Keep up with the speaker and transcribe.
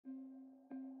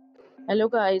Hello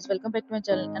guys, welcome back to my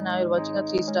channel and now you're watching a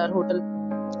 3-star hotel.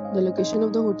 The location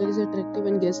of the hotel is attractive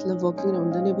and guests love walking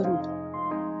around the neighborhood.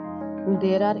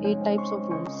 There are 8 types of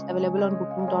rooms available on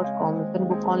booking.com. You can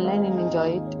book online and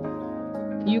enjoy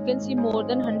it. You can see more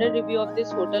than 100 reviews of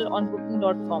this hotel on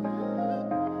booking.com.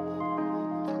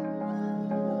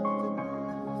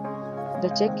 The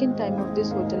check-in time of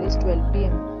this hotel is 12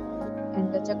 p.m.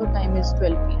 and the check-out time is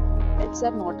 12 p.m. Pets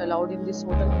are not allowed in this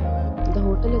hotel. The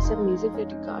hotel accepts major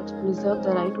credit cards and reserves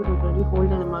the right to temporarily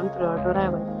hold an amount prior to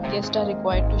arrival. Guests are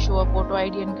required to show a photo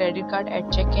ID and credit card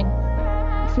at check-in.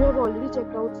 If you have already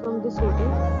checked out from this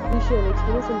hotel, please share your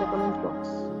experience in the comment box.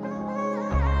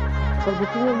 For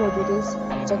booking or more details,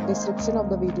 check description of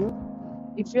the video.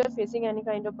 If you are facing any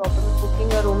kind of problem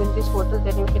booking a room in this hotel,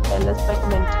 then you can tell us by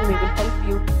commenting. We will help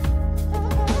you.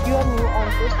 If you are new on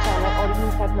this channel or you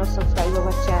have not subscribed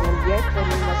our channel yet, then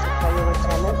you must subscribe our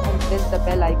channel and press the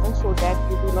bell icon so that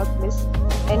you do not miss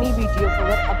any video of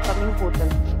our upcoming hotel.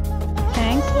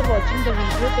 Thanks for watching the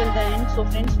video till the end. So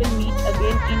friends, will meet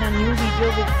again in a new video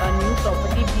with a new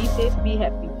property. Be safe, be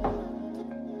happy.